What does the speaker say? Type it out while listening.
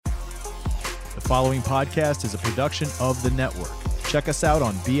The following podcast is a production of the network. Check us out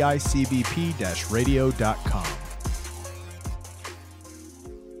on bicbp-radio.com.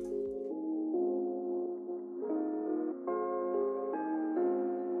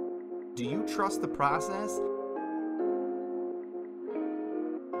 Do you trust the process?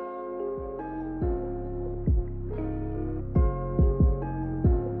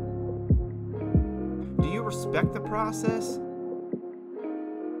 Do you respect the process?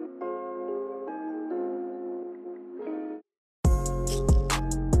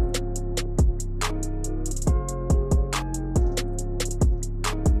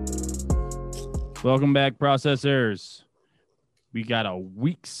 Welcome back, processors. We got a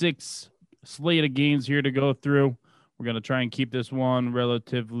week 6 slate of games here to go through. We're going to try and keep this one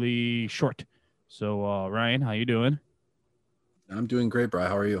relatively short. So, Ryan, how you doing? I'm doing great, Bri.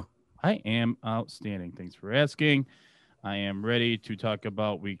 How are you? I am outstanding. Thanks for asking. I am ready to talk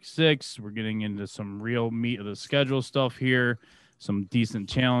about week 6. We're getting into some real meat of the schedule stuff here, some decent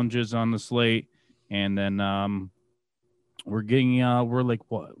challenges on the slate, and then we're getting we're like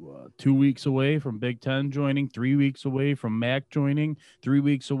 2 weeks away from Big Ten joining, 3 weeks away from MAC joining, 3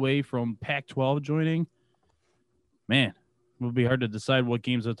 weeks away from Pac-12 joining. Man, it will be hard to decide what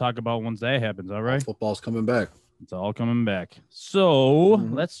games to talk about once that happens. All right, Football's coming back. it's all coming back. So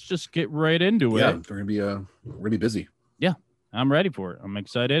let's just get right into Yeah, it. we're gonna be busy. Yeah, I'm ready for it. I'm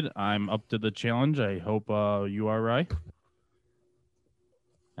excited. I'm up to the challenge. I hope you are, right?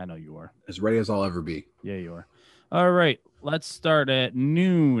 I know you are. As ready as I'll ever be. Yeah, you are. All right, let's start at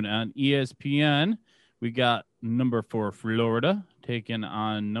noon on ESPN. We got number 4 Florida taking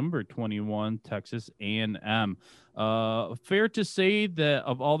on number 21 Texas A&M. Fair to say that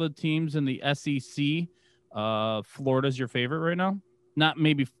of all the teams in the SEC, Florida's your favorite right now? Not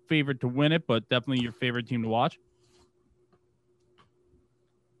maybe favorite to win it, but definitely your favorite team to watch.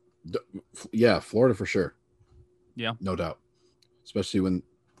 Yeah, Florida for sure. Yeah, No doubt. Especially when,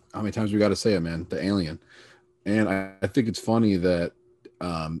 how many times we got to say it, man? The alien. And I think it's funny that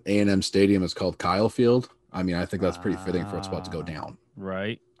A&M Stadium is called Kyle Field. I mean, I think that's pretty fitting for what's about to go down.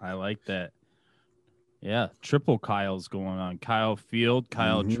 Right. I like that. Yeah, triple Kyle's going on. Kyle Field,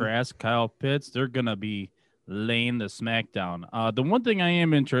 Kyle Trask, Kyle Pitts. They're going to be laying the smackdown. The one thing I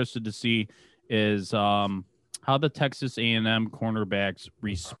am interested to see is how the Texas A&M cornerbacks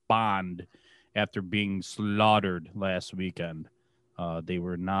respond after being slaughtered last weekend. They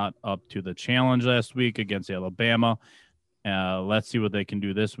were not up to the challenge last week against Alabama. Let's see what they can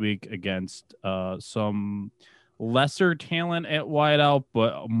do this week against some lesser talent at wideout,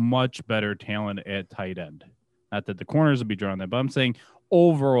 but much better talent at tight end. Not that the corners will be drawing that, but I'm saying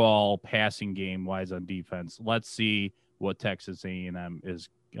overall passing game wise on defense. Let's see what Texas A&M is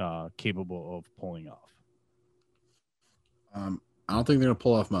capable of pulling off. I don't think they're going to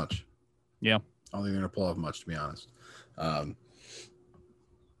pull off much. Yeah. I don't think they're going to pull off much, to be honest.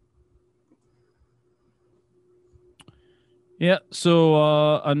 Yeah,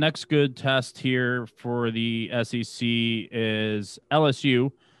 so a next good test here for the SEC is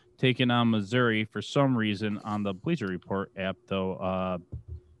LSU taking on Missouri for some reason on the Bleacher Report app, though.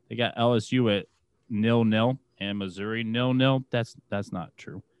 They got LSU at 0-0 and Missouri 0-0. That's not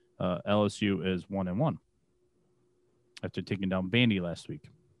true. LSU is 1-1 after taking down Vandy last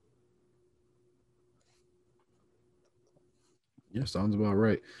week. Yeah, sounds about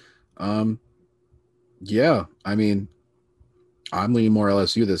right. Yeah, I mean, I'm leaning more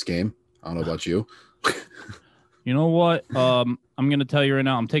LSU this game. I don't know about you. You know what? I'm going to tell you right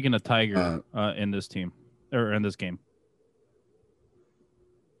now, I'm taking a Tiger in this team or in this game.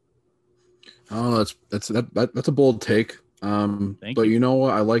 Oh, that's a bold take. Thank but you. you know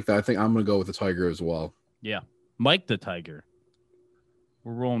what? I like that. I think I'm going to go with the Tiger as well. Yeah. Mike the Tiger.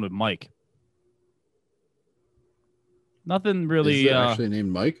 We're rolling with Mike. Nothing really. Is it actually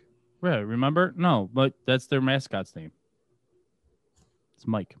named Mike? Yeah, remember? No, but that's their mascot's name. It's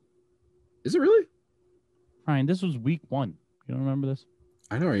Mike. Is it really? Ryan, this was week 1. You don't remember this?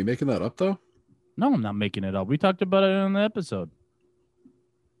 I know. Are you making that up though? No, I'm not making it up. We talked about it in the episode.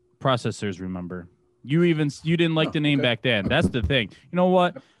 Processors remember. You didn't like the name back then. That's the thing. You know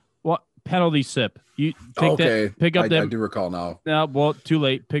what? What penalty sip? You take that. Pick up that. I do recall now. No, well, too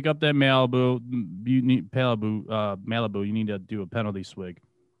late. Pick up that Malibu. You need Malibu. You need to do a penalty swig.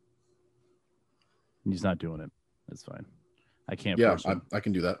 He's not doing it. That's fine. I can't. Yeah, force him. I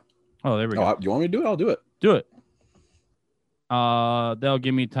can do that. Oh, there we go. You want me to do it? I'll do it. Do it. That'll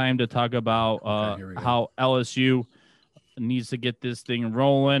give me time to talk about how LSU needs to get this thing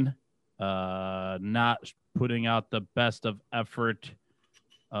rolling. Not putting out the best of effort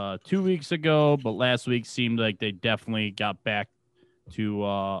 2 weeks ago, but last week seemed like they definitely got back to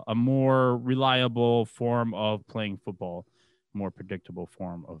a more reliable form of playing football, more predictable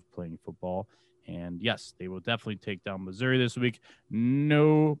form of playing football. And yes, they will definitely take down Missouri this week.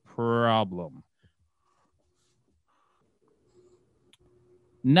 No problem.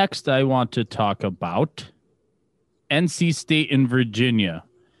 Next, I want to talk about NC State and Virginia.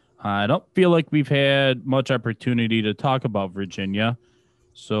 I don't feel like we've had much opportunity to talk about Virginia.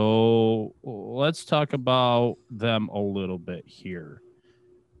 So let's talk about them a little bit here.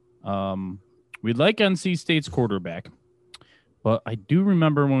 We like NC State's quarterback, but I do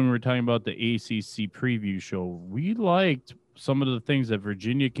remember when we were talking about the ACC preview show, we liked some of the things that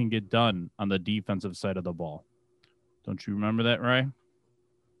Virginia can get done on the defensive side of the ball. Don't you remember that, Ryan?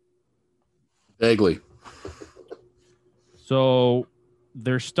 Vaguely. So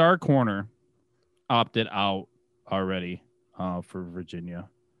their star corner opted out already for Virginia.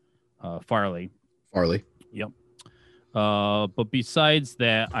 Farley. Yep. But besides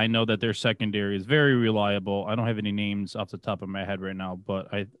that, I know that their secondary is very reliable. I don't have any names off the top of my head right now, but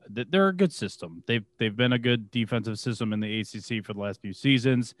they're a good system. They've been a good defensive system in the ACC for the last few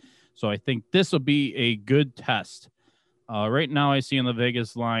seasons. So I think this will be a good test. Right now, I see on the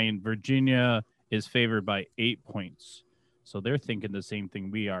Vegas line, Virginia is favored by 8 points. So they're thinking the same thing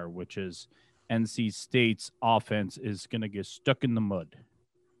we are, which is NC State's offense is going to get stuck in the mud.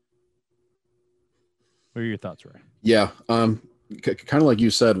 What are your thoughts, Ray? Yeah, kind of like you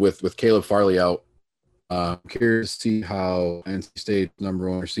said with Caleb Farley out. Curious to see how NC State number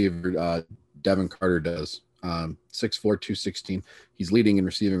 1 receiver Devin Carter does. 6'4", 216. He's leading in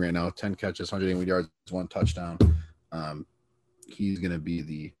receiving right now. 10 catches, 180 yards, 1 touchdown. He's going to be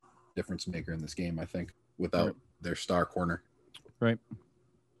the difference maker in this game, I think, without their star corner. Right.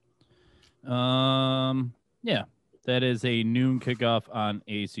 Yeah, that is a noon kickoff on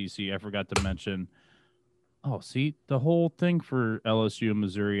ACC. I forgot to mention. Oh, see, the whole thing for LSU and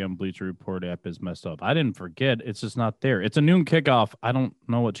Missouri on Bleacher Report app is messed up. I didn't forget. It's just not there. It's a noon kickoff. I don't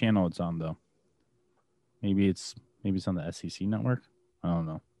know what channel it's on, though. Maybe it's on the SEC network. I don't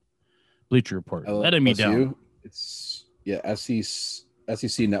know. Bleacher Report. Letting me down. It's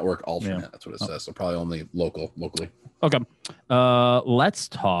SEC network alternate. Yeah. That's what it says. So probably only locally. Okay. Let's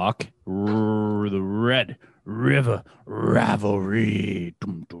talk the Red River Rivalry.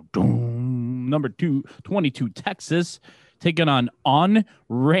 Number 22, Texas, taking on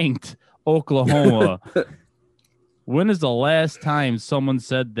unranked Oklahoma. When is the last time someone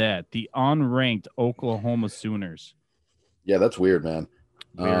said that? The unranked Oklahoma Sooners. Yeah, that's weird, man.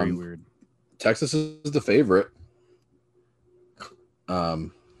 Very weird. Texas is the favorite.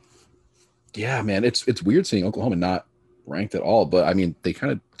 Yeah, man, it's weird seeing Oklahoma not ranked at all, but I mean, they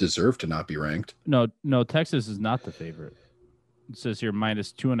kind of deserve to not be ranked. No, Texas is not the favorite. It says here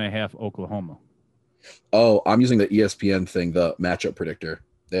 -2.5 Oklahoma. Oh, I'm using the ESPN thing, the matchup predictor.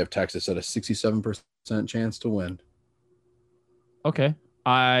 They have Texas at a 67% chance to win. Okay.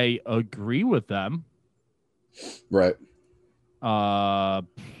 I agree with them. Right.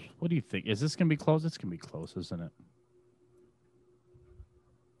 What do you think? Is this going to be close? It's going to be close, isn't it?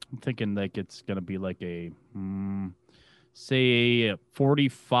 I'm thinking like it's going to be like a, say,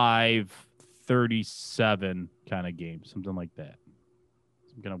 45-37 kind of game, something like that.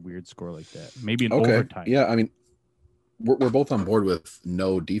 Some kind of weird score like that. Maybe an overtime. Yeah, I mean, we're both on board with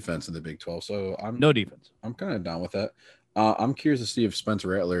no defense in the Big 12, so no defense. I'm kind of down with that. I'm curious to see if Spencer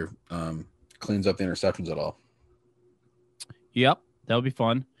Rattler cleans up the interceptions at all. Yep, that would be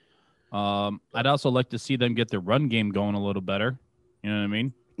fun. I'd also like to see them get their run game going a little better. You know what I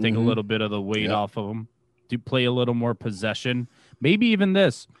mean? Take a little bit of the weight off of them. To play a little more possession. Maybe even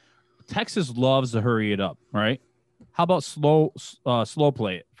this. Texas loves to hurry it up, right? How about slow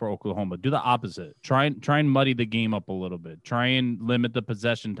play it for Oklahoma? Do the opposite. Try and muddy the game up a little bit. Try and limit the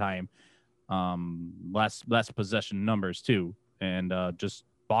possession time. Less possession numbers too, and just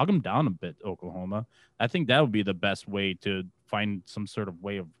bog them down a bit, Oklahoma. I think that would be the best way to find some sort of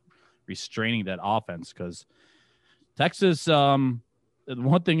way of restraining that offense, because Texas, one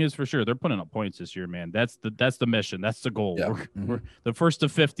thing is for sure, they're putting up points this year, man. That's the mission. That's the goal. Yeah. We're the first to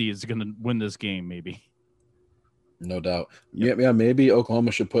 50 is going to win this game, maybe. No doubt. Yep. Yeah, maybe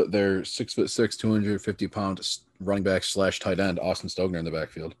Oklahoma should put their 6'6", 250-pound running back / tight end Austin Stogner in the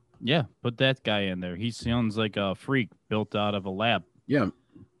backfield. Yeah, put that guy in there. He sounds like a freak built out of a lab. Yeah.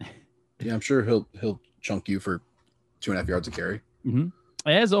 Yeah, I'm sure he'll chunk you for 2.5 yards of carry. Mm-hmm.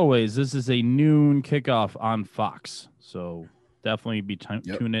 As always, this is a noon kickoff on Fox, so definitely be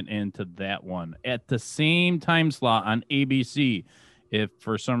tuning into that one. At the same time slot on ABC, if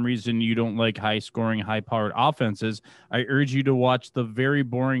for some reason you don't like high-scoring, high-powered offenses, I urge you to watch the very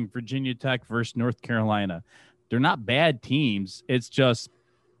boring Virginia Tech versus North Carolina. They're not bad teams. It's just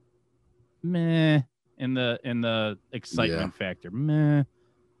meh in the excitement factor. Meh.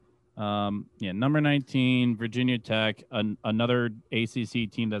 Number 19, Virginia Tech, another ACC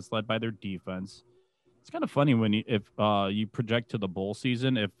team that's led by their defense. It's kind of funny when if you project to the bowl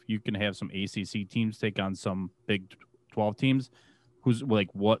season, if you can have some ACC teams take on some Big 12 teams, who's like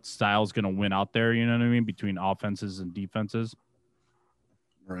what style is going to win out there? You know what I mean? Between offenses and defenses.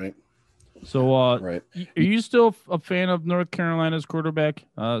 Right. So, right. Are you still a fan of North Carolina's quarterback,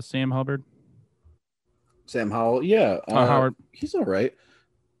 Sam Hubbard? Sam Howell, yeah. Howard. He's all right.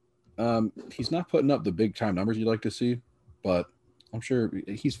 He's not putting up the big time numbers you'd like to see, but I'm sure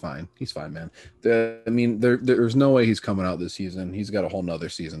he's fine. He's fine, man. There's no way he's coming out this season. He's got a whole nother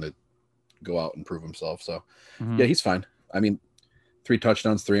season to go out and prove himself. So, yeah, he's fine. I mean, 3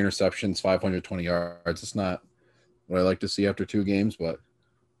 touchdowns, 3 interceptions, 520 yards. It's not what I like to see after 2 games, but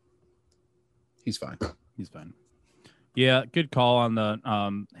he's fine. He's fine. Yeah, good call on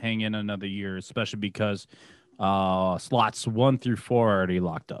the hang in another year, especially because slots 1 through 4 are already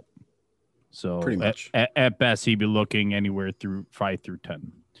locked up. So pretty much at best he'd be looking anywhere through 5 through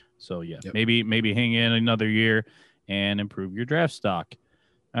 10. So yeah, yep. maybe hang in another year and improve your draft stock.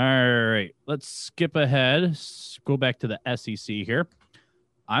 All right, let's skip ahead. Go back to the SEC here.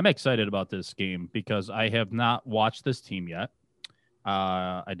 I'm excited about this game because I have not watched this team yet.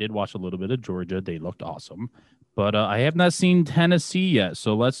 I did watch a little bit of Georgia. They looked awesome. But I have not seen Tennessee yet.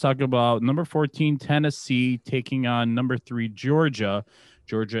 So let's talk about number 14, Tennessee, taking on number 3, Georgia.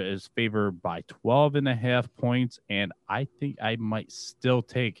 Georgia is favored by 12.5 points, and I think I might still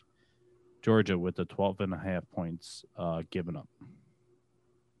take Georgia with the 12.5 points given up.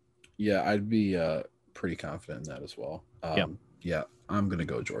 Yeah, I'd be pretty confident in that as well. Yeah, I'm going to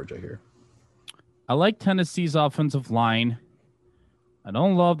go Georgia here. I like Tennessee's offensive line. I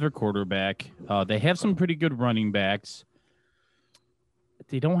don't love their quarterback. They have some pretty good running backs.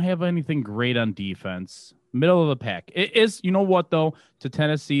 They don't have anything great on defense. Middle of the pack. It is, you know what, though? To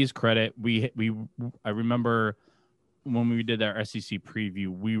Tennessee's credit, I remember when we did our SEC preview,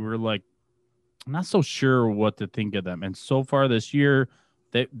 we were like, I'm not so sure what to think of them. And so far this year,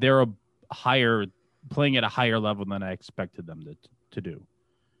 they're playing at a higher level than I expected them to do. Do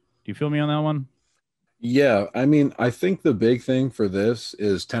you feel me on that one? Yeah, I mean, I think the big thing for this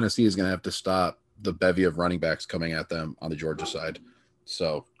is Tennessee is going to have to stop the bevy of running backs coming at them on the Georgia side.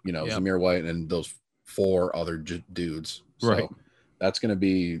 So, Zamir White and those 4 other dudes. Right. So that's going to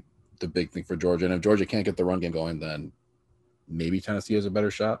be the big thing for Georgia. And if Georgia can't get the run game going, then maybe Tennessee has a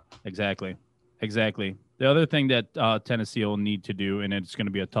better shot. Exactly. The other thing that Tennessee will need to do, and it's going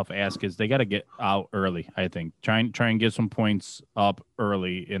to be a tough ask, is they got to get out early, I think. Try and get some points up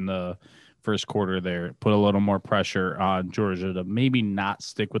early in the first quarter there. Put a little more pressure on Georgia to maybe not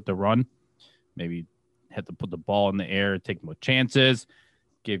stick with the run. Maybe have to put the ball in the air, take more chances,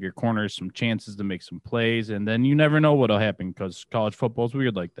 give your corners some chances to make some plays, and then you never know what'll happen because college football is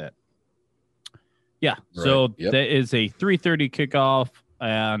weird like that. Yeah, right. So That is a 3:30 kickoff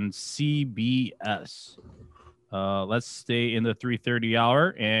on CBS. Let's stay in the 3:30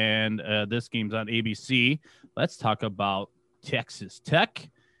 hour, and this game's on ABC. Let's talk about Texas Tech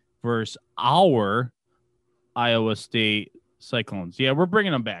versus our Iowa State Cyclones. Yeah, we're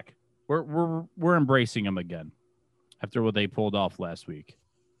bringing them back. We're embracing them again after what they pulled off last week.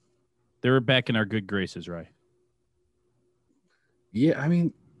 They were back in our good graces, right? Yeah, I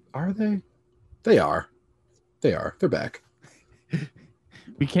mean, are they? They are. They're back.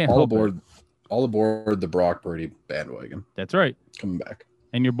 We can't all aboard the Brock Purdy bandwagon. That's right. Coming back.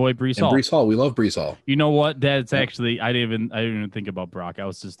 And your boy Breece Hall. Breece Hall. We love Breece Hall. You know what? That's actually I didn't even think about Brock. I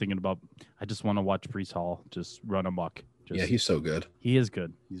was just thinking about I just want to watch Breece Hall just run amok. Yeah, he's so good. He is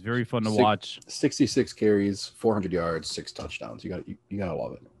good. He's very fun to watch. 66 carries, 400 yards, 6 touchdowns. You gotta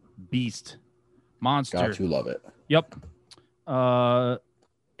love it. Beast. Monster. Got to love it. Yep.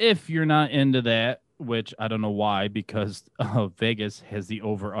 If you're not into that, which I don't know why, because Vegas has the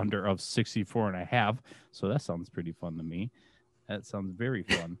over-under of 64.5. So that sounds pretty fun to me. That sounds very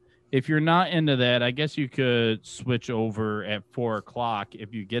fun. If you're not into that, I guess you could switch over at 4 o'clock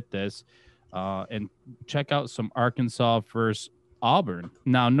if you get this and check out some Arkansas versus Auburn.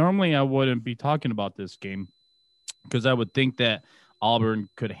 Now, normally I wouldn't be talking about this game because I would think that Auburn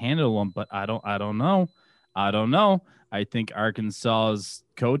could handle them, but I don't know. I think Arkansas's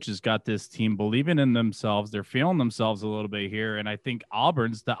coach has got this team believing in themselves. They're feeling themselves a little bit here, and I think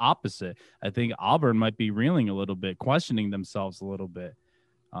Auburn's the opposite. I think Auburn might be reeling a little bit, questioning themselves a little bit.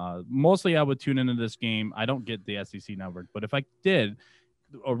 Mostly I would tune into this game. I don't get the SEC network, but if I did,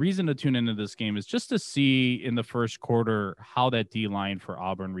 a reason to tune into this game is just to see in the first quarter how that D-line for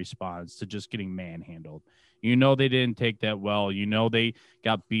Auburn responds to just getting manhandled. You know they didn't take that well. You know they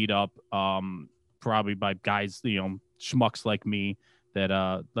got beat up probably by guys, schmucks like me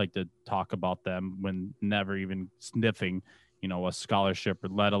that like to talk about them when never even sniffing, a scholarship or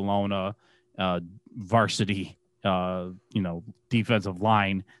let alone a varsity defensive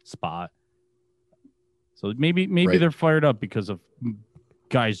line spot. So maybe Right. they're fired up because of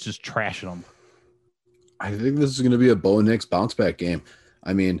guys just trashing them. I think this is going to be a Bo Nix bounce back game.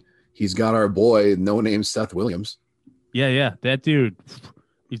 I mean, he's got our boy, no name Seth Williams. Yeah, that dude.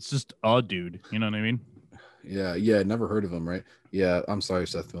 It's just a dude. You know what I mean? Yeah, never heard of him, right? Yeah, I'm sorry,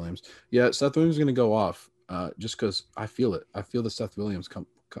 Seth Williams. Yeah, Seth Williams is going to go off just because I feel it. I feel the Seth Williams game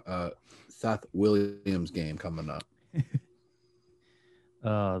coming up.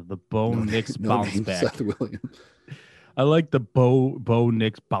 The Bo Nix bounce name back. Seth Williams. I like the Bo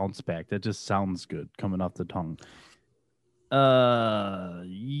Nix bounce back. That just sounds good coming off the tongue.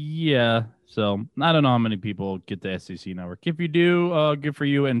 Yeah. So I don't know how many people get the SEC network. If you do, good for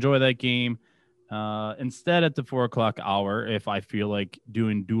you. Enjoy that game. Instead, at the 4:00 hour, if I feel like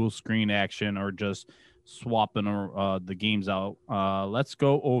doing dual screen action or just swapping the games out, let's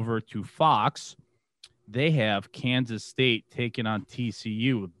go over to Fox. They have Kansas State taking on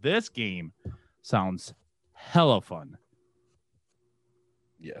TCU. This game sounds hella fun.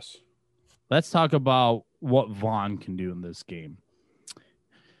 Yes. Let's talk about what Vaughn can do in this game.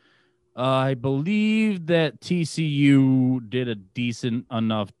 I believe that TCU did a decent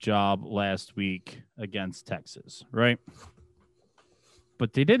enough job last week against Texas, right?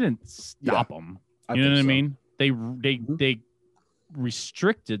 But they didn't stop them. You know what I mean? They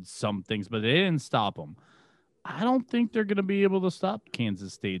restricted some things, but they didn't stop them. I don't think they're going to be able to stop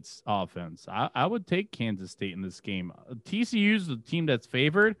Kansas State's offense. I would take Kansas State in this game. TCU's the team that's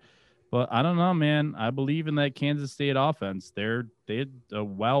favored, but I don't know, man. I believe in that Kansas State offense. They're a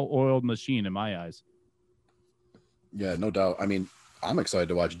well-oiled machine in my eyes. Yeah, no doubt. I mean, I'm excited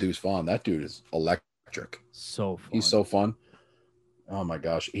to watch Deuce Vaughn. That dude is electric. So fun. He's so fun. Oh my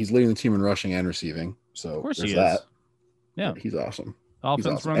gosh, he's leading the team in rushing and receiving. So of course there's he that. is. Yeah, he's awesome. Offense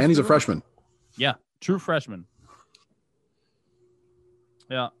he's awesome. runs And he's a through. freshman. Yeah, true freshman.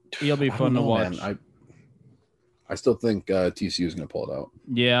 Yeah, he'll be fun to watch. Man. I still think TCU is going to pull it out.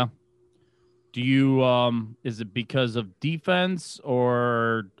 Yeah. Do you is it because of defense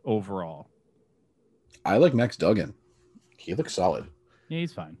or overall? I like Max Duggan. He looks solid. Yeah,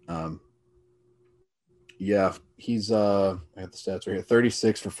 he's fine. Yeah, he's I got the stats right here.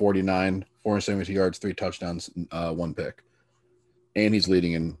 36 for 49, 472 yards, 3 touchdowns, 1 pick. And he's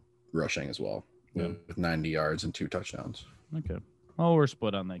leading in rushing as well with 90 yards and 2 touchdowns. Okay. Oh, we're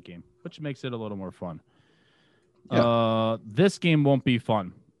split on that game, which makes it a little more fun. Yeah. This game won't be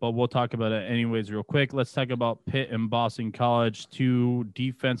fun, but we'll talk about it anyways real quick. Let's talk about Pitt and Boston College, 2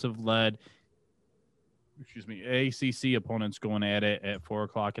 defensive-led ACC opponents going at it at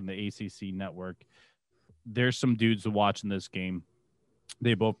 4:00 in the ACC network. There's some dudes to watch in this game.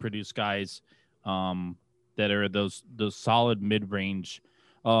 They both produce guys that are those solid mid-range.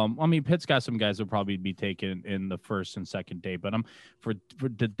 I mean, Pitt's got some guys that will probably be taken in the first and second day, but for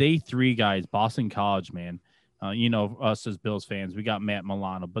the day 3 guys, Boston College, man. Us as Bills fans, we got Matt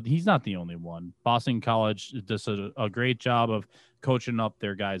Milano, but he's not the only one. Boston College does a great job of coaching up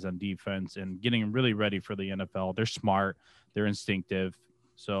their guys on defense and getting them really ready for the NFL. They're smart. They're instinctive.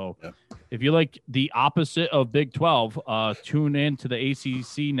 So if you like the opposite of Big 12, tune in to the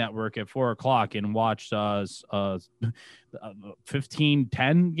ACC network at 4:00 and watch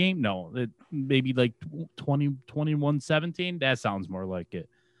 15-10 game. No, maybe like 20-21-17. That sounds more like it.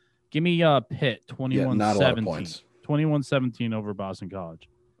 Give me Pitt 21-17. 21-17 over Boston College.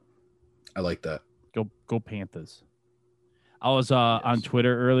 I like that. Go Panthers. I was on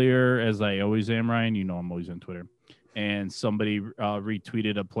Twitter earlier, as I always am, Ryan. You know I'm always on Twitter. And somebody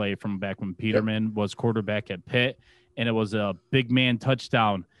retweeted a play from back when Peterman was quarterback at Pitt, and it was a big man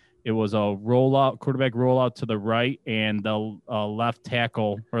touchdown. It was a quarterback rollout to the right, and the left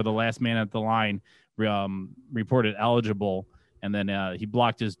tackle or the last man at the line reported eligible. And then he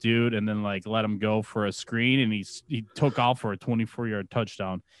blocked his dude and then let him go for a screen, and he took off for a 24-yard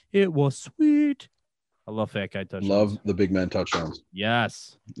touchdown. It was sweet. I love that guy touchdowns. Love the big man touchdowns.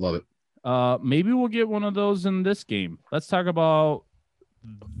 Yes. Love it. Maybe we'll get one of those in this game. Let's talk about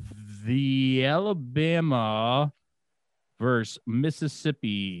the Alabama versus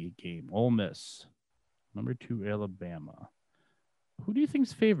Mississippi game. Ole Miss. Number 2, Alabama. Who do you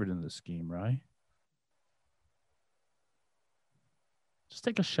think's favored in this game, Rye? Just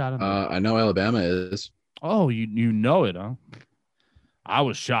take a shot at it. I know Alabama is. Oh, you know it, huh? I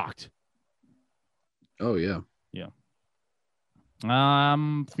was shocked. Oh, yeah. Yeah.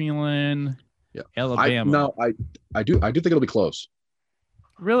 I'm feeling Yeah. Alabama. I do think it'll be close.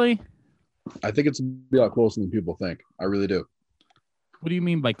 Really? I think it's gonna be a lot closer than people think. I really do. What do you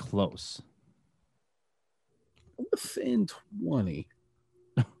mean by close? Within 20.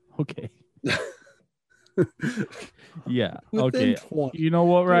 Okay. Yeah. Within Okay. 20. You know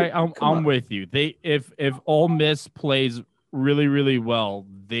what, right? Dude, I'm with you. They if Ole Miss plays really, really well,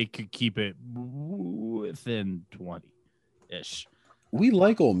 they could keep it within 20-ish. We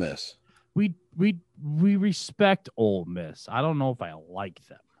like Ole Miss. We respect Ole Miss. I don't know if I like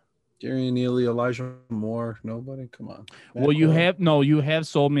them. Jerry Neely, Elijah Moore, nobody. Come on. Well, you have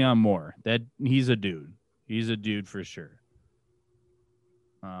sold me on Moore. That he's a dude. He's a dude for sure.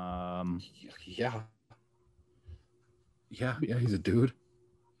 Yeah, he's a dude.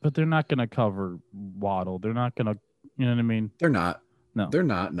 But they're not gonna cover Waddle. They're not gonna, you know what I mean? They're not. No, They're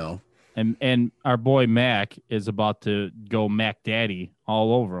not. No. And our boy Mac is about to go Mac Daddy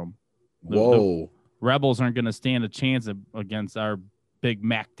all over him. Whoa. The Rebels aren't gonna stand a chance against our big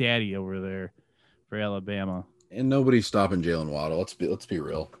Mac Daddy over there for Alabama. And nobody's stopping Jalen Waddle. Let's be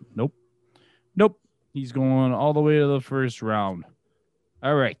real. Nope. He's going all the way to the first round.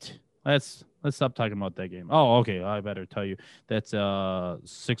 All right. Let's stop talking about that game. Oh, okay. I better tell you that's 6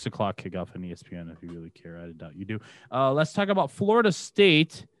 o'clock kickoff on ESPN if you really care. I doubt you do. Let's talk about Florida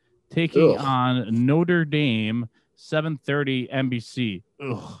State taking on Notre Dame, 7:30 NBC.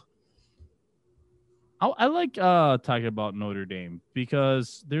 Ugh. I like talking about Notre Dame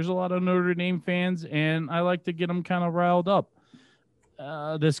because there's a lot of Notre Dame fans, and I like to get them kind of riled up.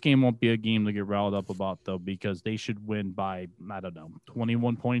 This game won't be a game to get riled up about, though, because they should win by, I don't know,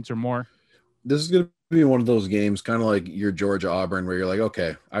 21 points or more. This is going to be one of those games, kind of like your Georgia Auburn, where you're like,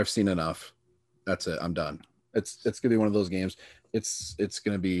 okay, I've seen enough. That's it. I'm done. It's going to be one of those games. It's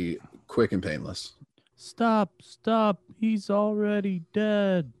going to be quick and painless. Stop. He's already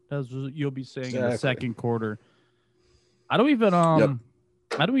dead. That's what you'll be saying in the second quarter. I don't even I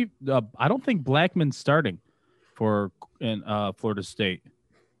don't think Blackman's starting for Florida State.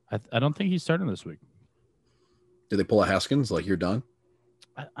 I don't think he's starting this week. Did they pull a Haskins like you're done?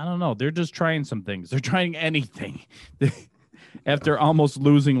 I don't know. They're just trying some things. They're trying anything. After almost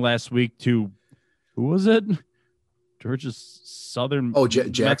losing last week to who was it? Georgia's Southern. Oh,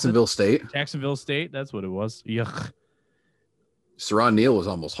 Jacksonville State. Jacksonville State. That's what it was. Yuck. Saran Neal was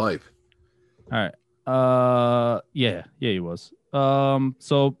almost hype. All right. Yeah, he was.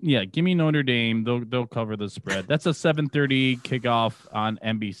 So yeah, give me Notre Dame. They'll cover the spread. That's a 7:30 kickoff on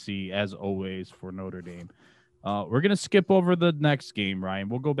NBC as always for Notre Dame. We're gonna skip over the next game, Ryan.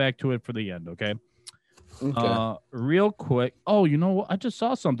 We'll go back to it for the end, okay? Okay. Real quick. Oh, you know what? I just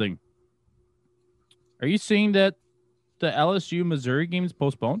saw something. Are you seeing that the LSU Missouri game is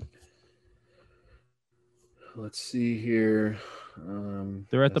postponed? Let's see here.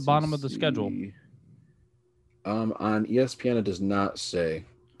 They're at the bottom of the schedule. On ESPN, it does not say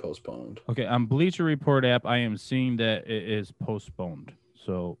postponed. Okay, on Bleacher Report app, I am seeing that it is postponed.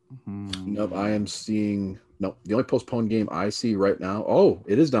 So, nope, I am seeing the only postponed game I see right now. Oh,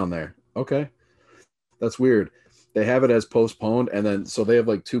 it is down there. Okay, that's weird. They have it as postponed, and then so they have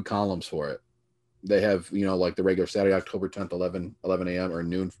like two columns for it. They have like the regular Saturday, October 10th, 11 a.m. or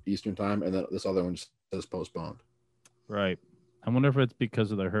noon Eastern time, and then this other one just says postponed. Right. I wonder if it's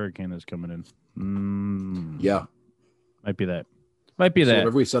because of the hurricane that's coming in. Yeah. Might be that. So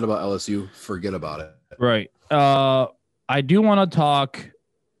whatever we said about LSU, forget about it. Right. I do want to talk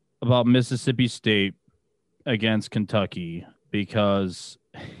about Mississippi State against Kentucky because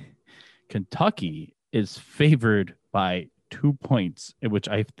Kentucky is favored by 2 points, which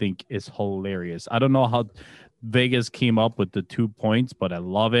I think is hilarious. I don't know how Vegas came up with the 2 points, but I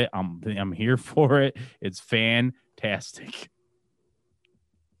love it. I'm here for it. It's fantastic.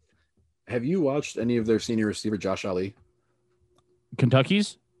 Have you watched any of their senior receiver, Josh Ali?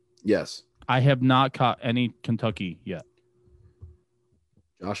 Kentucky's? Yes. I have not caught any Kentucky yet.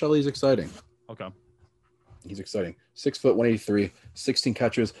 Josh Ali is exciting. Okay. He's exciting. 6 foot, 183, 16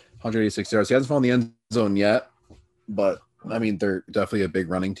 catches, 186 yards. He hasn't found the end zone yet, but I mean, they're definitely a big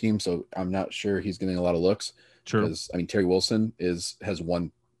running team, so I'm not sure he's getting a lot of looks. True. Because Terry Wilson has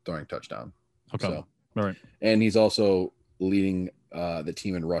one throwing touchdown. Okay. So, all right. And he's also leading the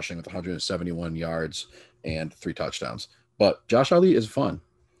team in rushing with 171 yards and 3 touchdowns. But Josh Ali is fun.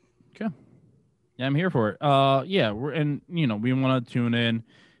 Okay. Yeah, I'm here for it. Yeah, we want to tune in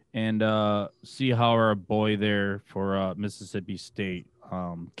and see how our boy there for Mississippi State,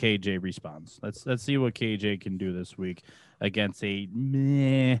 KJ, responds. Let's see what KJ can do this week against a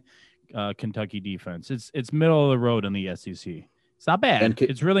Kentucky defense. It's middle of the road in the SEC. It's not bad.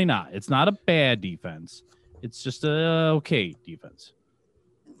 It's really not. It's not a bad defense. It's just a okay defense.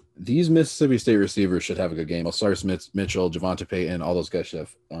 these Mississippi State receivers should have a good game. Osiris Mitchell, Javonte Payton, all those guys should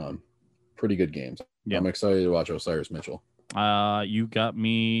have pretty good games. Yeah. I'm excited to watch Osiris Mitchell. You got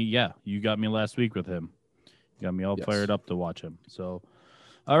me. Yeah, you got me last week with him. You got me all fired up to watch him. So,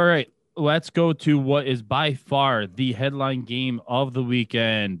 all right, let's go to what is by far the headline game of the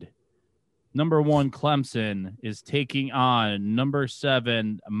weekend. Number 1, Clemson is taking on number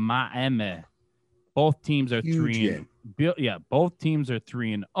 7, Miami. Both teams are Huge 3. Both teams are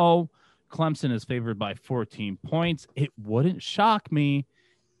 3-0. Clemson is favored by 14 points. It wouldn't shock me.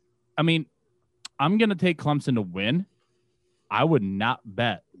 I mean, I'm gonna take Clemson to win. I would not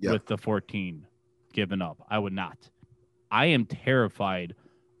bet with the 14 given up. I would not. I am terrified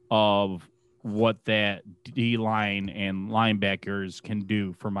of what that D-line and linebackers can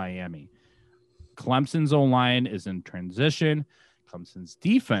do for Miami. Clemson's O-line is in transition. Clemson's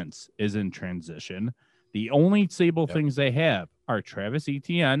defense is in transition. The only stable things they have are Travis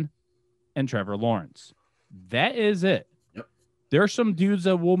Etienne and Trevor Lawrence. That is it. There are some dudes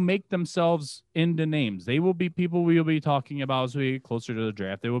that will make themselves into names. They will be people we will be talking about as we get closer to the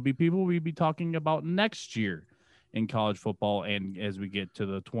draft. There will be people we'll be talking about next year in college football and as we get to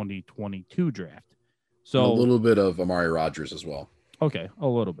the 2022 draft. So a little bit of Amari Rodgers as well. Okay, a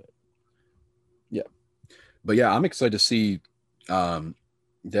little bit. Yeah. But yeah, I'm excited to see Dabo's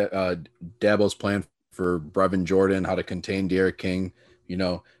plan for Brevin Jordan, how to contain Derek King,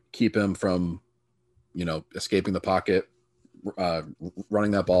 keep him from, escaping the pocket,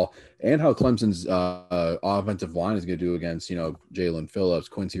 running that ball, and how Clemson's offensive line is going to do against, Jalen Phillips,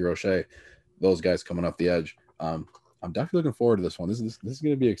 Quincy Roche, those guys coming off the edge. I'm definitely looking forward to this one. This is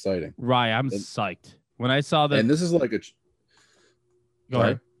going to be exciting. Right. I'm psyched. When I saw that. And this is like Go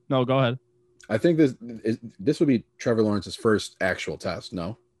ahead. No, go ahead. I think this would be Trevor Lawrence's first actual test.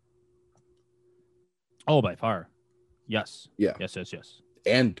 No. Oh, by far. Yes. Yeah. Yes.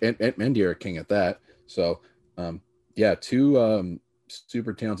 And Derek King at that. So, two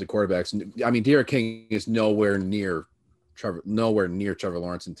super talented quarterbacks. I mean, Derek King is nowhere near Trevor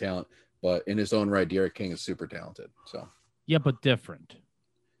Lawrence in talent, but in his own right, Derek King is super talented. So. Yeah, but different.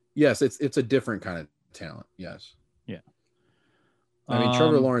 Yes, it's a different kind of talent. Yes. Yeah. I mean,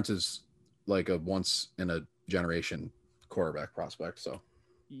 Trevor Lawrence is like a once in a generation quarterback prospect. So.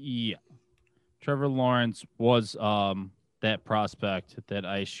 Yeah. Trevor Lawrence was that prospect that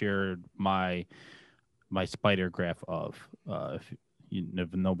I shared my spider graph of.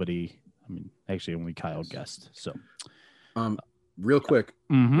 If nobody, I mean, actually only Kyle guessed. So, real quick,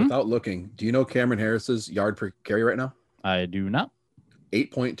 without looking, do you know Cameron Harris's yard per carry right now? I do not.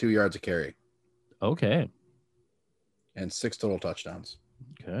 8.2 yards a carry. Okay. And 6 total touchdowns.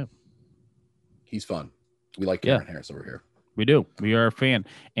 Okay. He's fun. We like Cameron Harris over here. We do. We are a fan.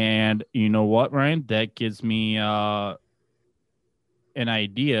 And you know what, Ryan? That gives me an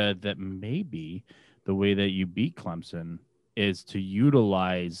idea that maybe the way that you beat Clemson is to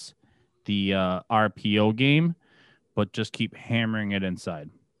utilize the RPO game, but just keep hammering it inside.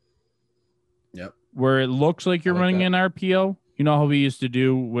 Yep. Where it looks like you're running that. an RPO. You know how we used to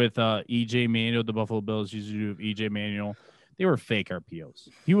do with EJ Manuel, the Buffalo Bills used to do with EJ Manuel? They were fake RPOs.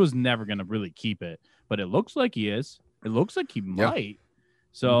 He was never going to really keep it, but it looks like he is. It looks like he might.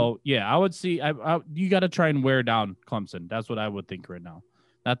 So, I would see. You got to try and wear down Clemson. That's what I would think right now.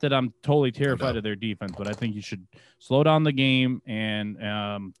 Not that I'm totally terrified of their defense, but I think you should slow down the game and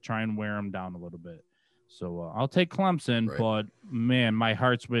try and wear them down a little bit. So I'll take Clemson, but man, my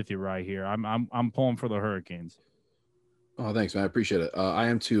heart's with you right here. I'm pulling for the Hurricanes. Oh, thanks, man. I appreciate it. I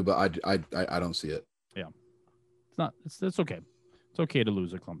am too, but I don't see it. Yeah, it's okay. It's okay to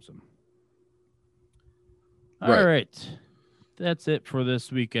lose at Clemson. All right. That's it for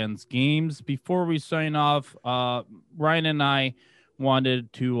this weekend's games. Before we sign off, Ryan and I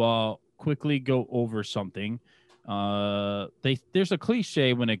wanted to quickly go over something. There's a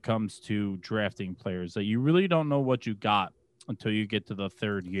cliche when it comes to drafting players that you really don't know what you got until you get to the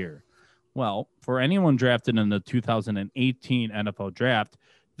third year. Well, for anyone drafted in the 2018 NFL draft,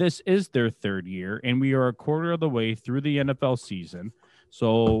 this is their third year, and we are a quarter of the way through the NFL season.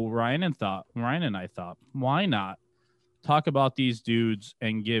 So Ryan and I thought, why not talk about these dudes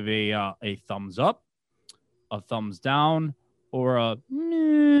and give a thumbs up, a thumbs down, or a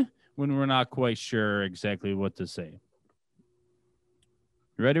meh when we're not quite sure exactly what to say.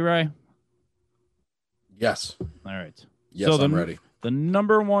 You ready, Ray? Yes. All right. Yes, I'm ready. The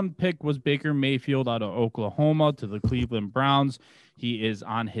number 1 pick was Baker Mayfield out of Oklahoma to the Cleveland Browns. He is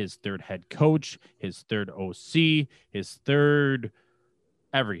on his third head coach, his third OC, his third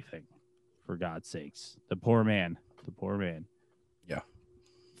everything, for God's sakes. The poor man. Yeah.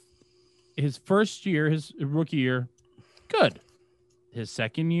 His first year, his rookie year, good. His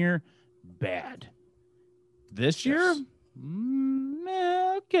second year, bad. This year,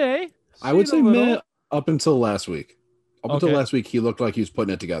 Yes. okay. I would See it say a little. meh up until last week. Up until Okay. last week, he looked like he was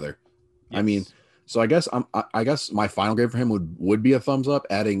putting it together. I mean, Yes. so I guess my final grade for him would be a thumbs up,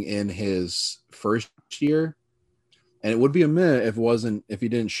 adding in his first year, and it would be a meh if he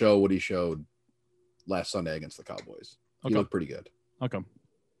didn't show what he showed last Sunday against the Cowboys. He Okay. looked pretty good. Okay.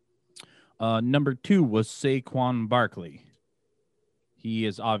 Number 2 was Saquon Barkley. He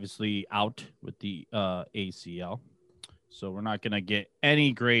is obviously out with the ACL, so we're not going to get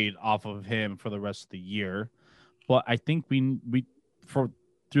any grade off of him for the rest of the year. But I think we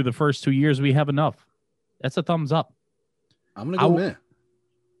through the first 2 years we have enough. That's a thumbs up. I'm gonna go meh.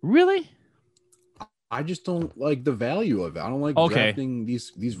 Really? I just don't like the value of it. I don't like Okay. drafting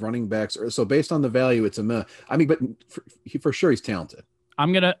these running backs. So based on the value, it's a meh. I mean, but for sure he's talented.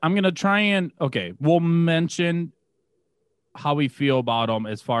 I'm gonna try and we'll mention how we feel about them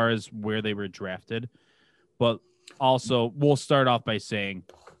as far as where they were drafted, but also we'll start off by saying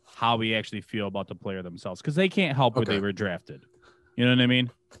how we actually feel about the player themselves, because they can't help where Okay. they were drafted. You know what I mean?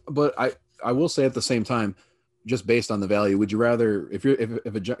 But I will say at the same time, just based on the value, would you rather if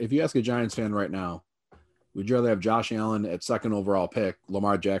you ask a Giants fan right now, would you rather have Josh Allen at second overall pick,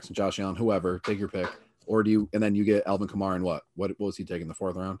 Lamar Jackson, Josh Allen, whoever, take your pick, or and then you get Alvin Kamara in what was he taking, the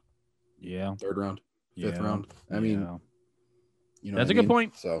 4th round, Yeah. 3rd round, 5th Yeah. round? I mean, Yeah. you know, That's what a I good mean?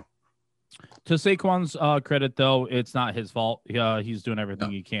 point. So To Saquon's credit, though, it's not his fault. He's doing everything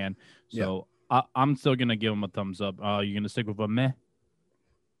No. he can. Yeah. So I'm still gonna give him a thumbs up. You're gonna stick with a meh?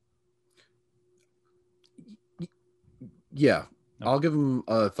 yeah, Okay. I'll give him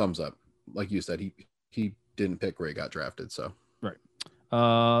a thumbs up. Like you said, he didn't pick where he got drafted. So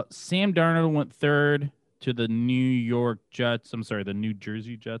Sam Darnold went 3rd to the the New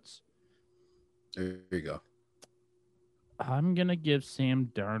Jersey Jets. there you go. I'm gonna give Sam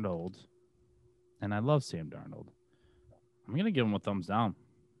Darnold, and I love Sam Darnold. I'm gonna give him a thumbs down.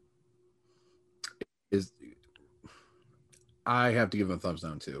 I have to give him a thumbs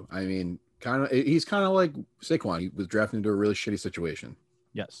down too. I mean, he's kind of like Saquon. He was drafted into a really shitty situation.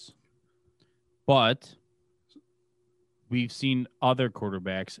 Yes, but we've seen other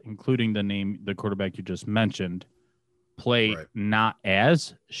quarterbacks, including the quarterback you just mentioned, play Right. not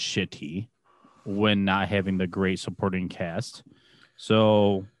as shitty when not having the great supporting cast.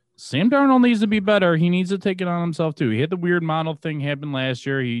 So Sam Darnold needs to be better. He needs to take it on himself too. He had the weird model thing happen last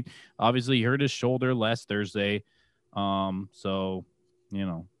year. He obviously hurt his shoulder last Thursday. So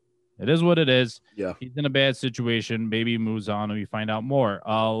it is what it is. Yeah. He's in a bad situation. Maybe he moves on and we find out more.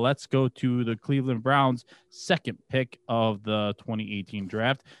 Let's go to the Cleveland Browns' 2nd pick of the 2018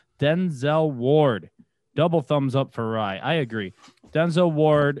 draft, Denzel Ward. Double thumbs up for Rye. I agree. Denzel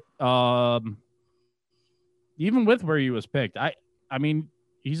Ward, even with where he was picked, I mean,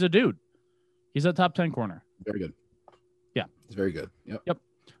 he's a dude. He's a top 10 corner. Very good. Yeah. It's very good. Yep.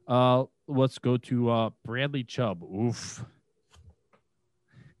 Let's go to Bradley Chubb. Oof.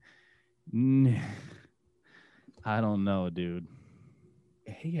 I don't know, dude.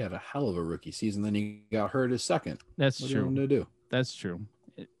 He had a hell of a rookie season. Then he got hurt his second. That's What do you want him true. to do? That's true.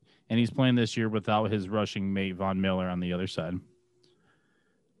 And he's playing this year without his rushing mate Von Miller on the other side.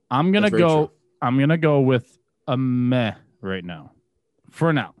 I'm gonna That's very go. true. I'm gonna go with a meh right now.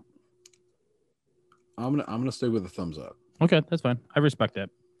 For now. I'm gonna stay with a thumbs up. Okay, that's fine. I respect that.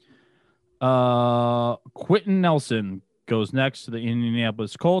 Quentin Nelson goes next to the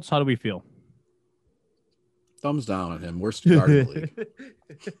Indianapolis Colts. How do we feel? Thumbs down on him. Worst guard in the league.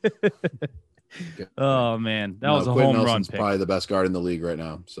 Oh man, that was a Quentin home run Nelson's pick. probably the best guard in the league right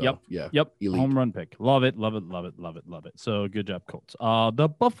now. So Yep. yeah. Yep, Elite. home run pick. Love it, love it, love it, love it, love it. So good job, Colts. The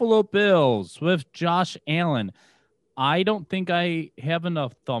Buffalo Bills with Josh Allen. I don't think I have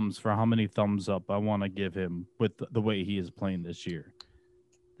enough thumbs for how many thumbs up I want to give him with the way he is playing this year.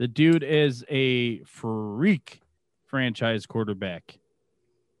 The dude is a freak franchise quarterback.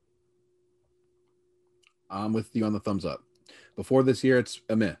 I'm with you on the thumbs up. Before this year, it's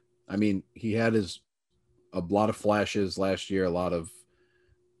a meh. I mean, he had a lot of flashes last year, a lot of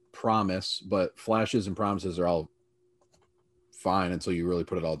promise, but flashes and promises are all fine until you really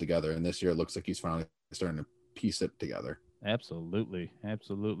put it all together. And this year, it looks like he's finally starting to piece it together. Absolutely,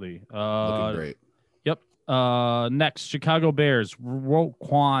 absolutely. Looking great. Yep. Next, Chicago Bears,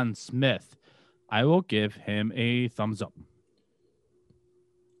 Roquan Smith. I will give him a thumbs up.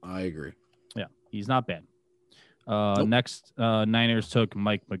 I agree. Yeah, he's not bad. Nope. Next, Niners took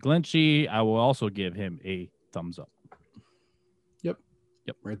Mike McGlinchey. I will also give him a thumbs up. Yep.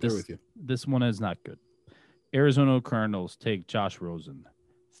 Right there with you. This one is not good. Arizona Cardinals take Josh Rosen.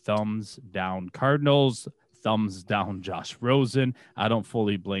 Thumbs down. Cardinals, thumbs down Josh Rosen. I don't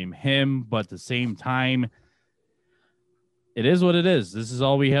fully blame him, but at the same time, it is what it is. This is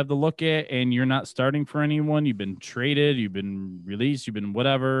all we have to look at, and you're not starting for anyone. You've been traded, you've been released, you've been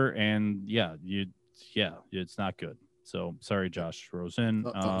whatever, and it's not good. So sorry, Josh Rosen.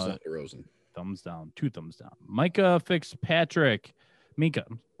 Thumbs down to Rosen. Thumbs down, 2 thumbs down. Micah Fitzpatrick. Mika.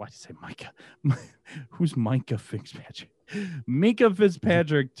 Why did you say Micah? Who's Micah Fitzpatrick? Mika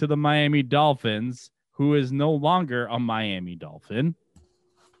Fitzpatrick to the Miami Dolphins, who is no longer a Miami Dolphin.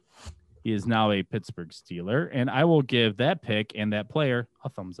 He is now a Pittsburgh Steeler, and I will give that pick and that player a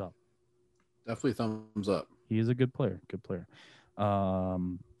thumbs up. Definitely thumbs up. He is a good player. Good player.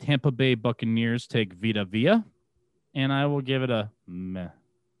 Tampa Bay Buccaneers take Vita Vea, and I will give it a meh.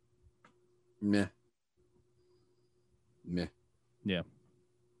 Meh. Yeah.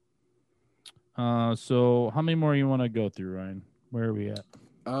 So how many more you want to go through, Ryan? Where are we at?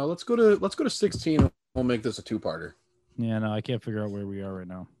 Let's go to 16. We'll make this a 2-parter. Yeah, no, I can't figure out where we are right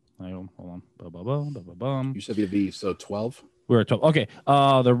now. Hold on. Ba-ba-bum. You said V, so 12. We're at 12. Okay.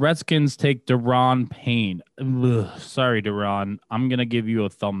 The Redskins take Deron Payne. Ugh, sorry, Deron. I'm gonna give you a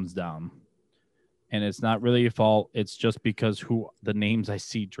thumbs down. And it's not really your fault. It's just because the names I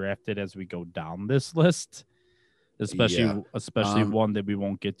see drafted as we go down this list, especially one that we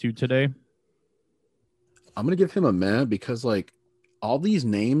won't get to today. I'm gonna give him a meh because like all these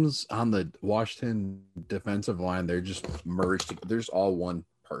names on the Washington defensive line, they're just merged. There's all one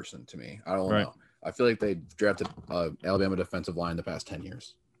person to me. I don't know. I feel like they drafted Alabama defensive line the past 10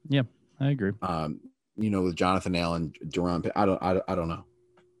 years. Yeah, I agree. With Jonathan Allen, Deron. I don't know.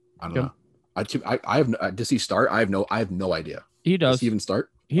 I have. Does he start? I have no idea. He does. Does he even start?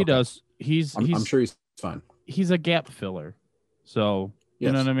 He does. I'm sure he's fine. He's a gap filler. So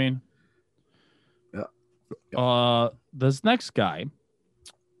you know what I mean? Yeah. This next guy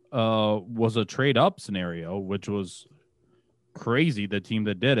was a trade up scenario, which was crazy. The team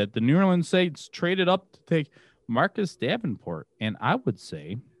that did it, the New Orleans Saints, traded up to take Marcus Davenport, and I would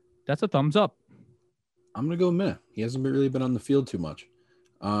say that's a thumbs up. I'm gonna go meh. He hasn't really been on the field too much.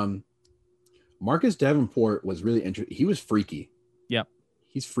 Marcus Davenport was really interesting. He was freaky. Yep.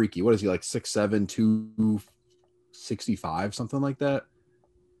 He's freaky. What is he, like 6'7", 265, something like that?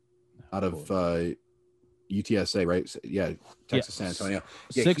 Out of UTSA, right? Yeah, Texas San Antonio.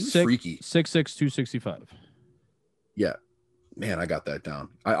 Yeah, he was freaky. 6'6", 265. Yeah. Man, I got that down.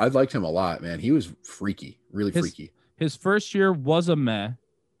 I liked him a lot, man. He was freaky, really freaky. His first year was a meh.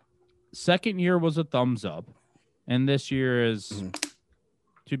 Second year was a thumbs up. And this year is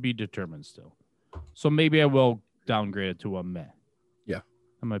to be determined still. So maybe I will downgrade it to a meh. Yeah.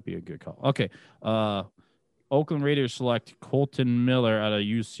 That might be a good call. Okay. Oakland Raiders select Colton Miller out of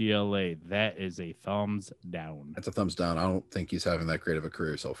UCLA. That is a thumbs down. That's a thumbs down. I don't think he's having that great of a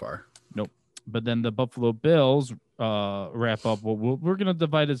career so far. Nope. But then the Buffalo Bills wrap up. We're going to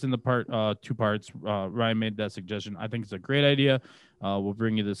divide this into 2 parts. Ryan made that suggestion. I think it's a great idea. We'll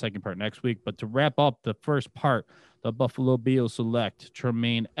bring you the second part next week. But to wrap up the first part, the Buffalo Bills select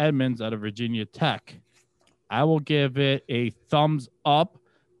Tremaine Edmonds out of Virginia Tech. I will give it a thumbs up,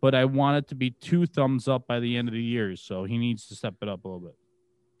 but I want it to be 2 thumbs up by the end of the year. So he needs to step it up a little bit.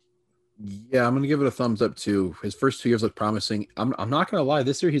 Yeah, I'm going to give it a thumbs up too. His first 2 years look promising. I'm not going to lie.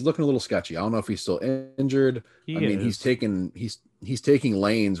 This year he's looking a little sketchy. I don't know if he's still injured. He's taking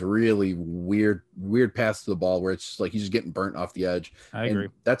lanes, really weird paths to the ball where it's just like he's just getting burnt off the edge. I agree.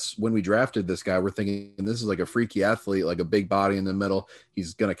 That's when we drafted this guy. We're thinking this is like a freaky athlete, like a big body in the middle.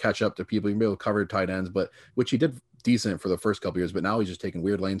 He's going to catch up to people. He can be able to cover tight ends, which he did decent for the first couple years. But now he's just taking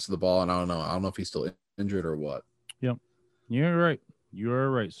weird lanes to the ball, and I don't know if he's still injured or what. Yep, you're right. You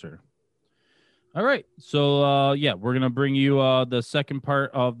are right, sir. All right. So, we're going to bring you the second part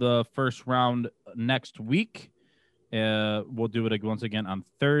of the first round next week. We'll do it once again on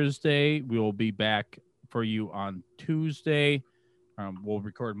Thursday. We will be back for you on Tuesday. We'll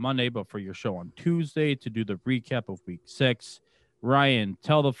record Monday, but for your show on Tuesday to do the recap of week 6. Ryan,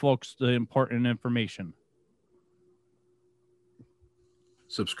 tell the folks the important information.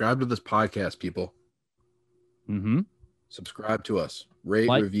 Subscribe to this podcast, people. Mm-hmm. Subscribe to us. Rate,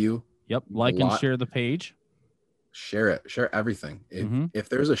 review. Yep, and share the page. Share it. Share everything. If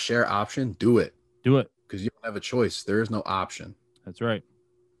there's a share option, do it. Do it. Because you don't have a choice. There is no option. That's right.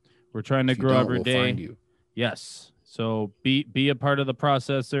 We're trying to grow every day. Find you. Yes. So be a part of the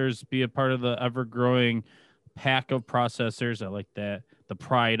processors. Be a part of the ever-growing pack of processors. I like that. The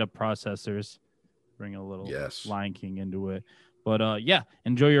pride of processors. Bring a little Lion King into it. But,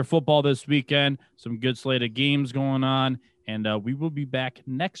 enjoy your football this weekend. Some good slate of games going on. And we will be back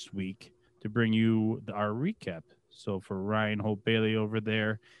next week to bring you our recap. So for Ryan Hope Bailey over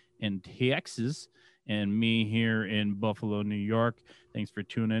there in Texas and me here in Buffalo, New York. Thanks for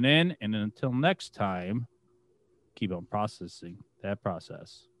tuning in. And until next time, keep on processing that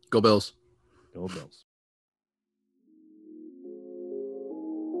process. Go Bills. Go Bills.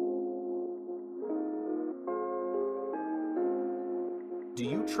 Do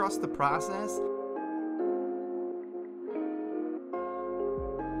you trust the process?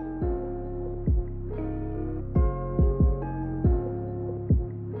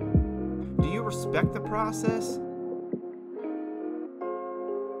 Do you respect the process?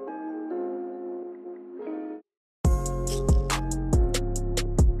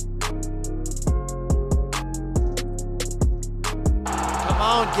 Come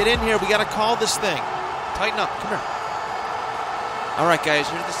on, get in here. We got to call this thing. Tighten up. Come here. All right, guys,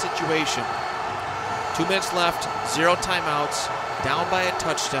 here's the situation. 2 minutes left, 0 timeouts, down by a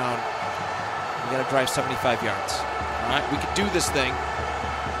touchdown. We got to drive 75 yards. All right, we can do this thing.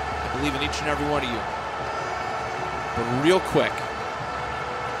 I believe in each and every one of you. But real quick,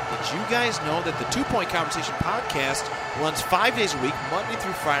 did you guys know that the 2 Point Conversation podcast runs 5 days a week, Monday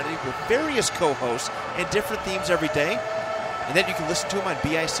through Friday, with various co-hosts and different themes every day? And then you can listen to them on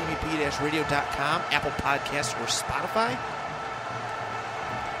bicbp-radio.com, Apple Podcasts, or Spotify.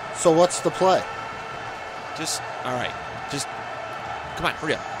 So what's the play? All right. Come on,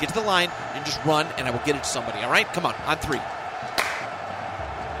 hurry up. Get to the line and just run, and I will get it to somebody, all right? Come on 3.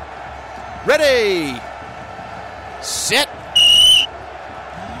 Ready! Set!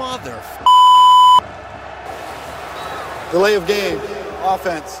 Mother... Delay of game.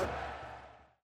 Offense.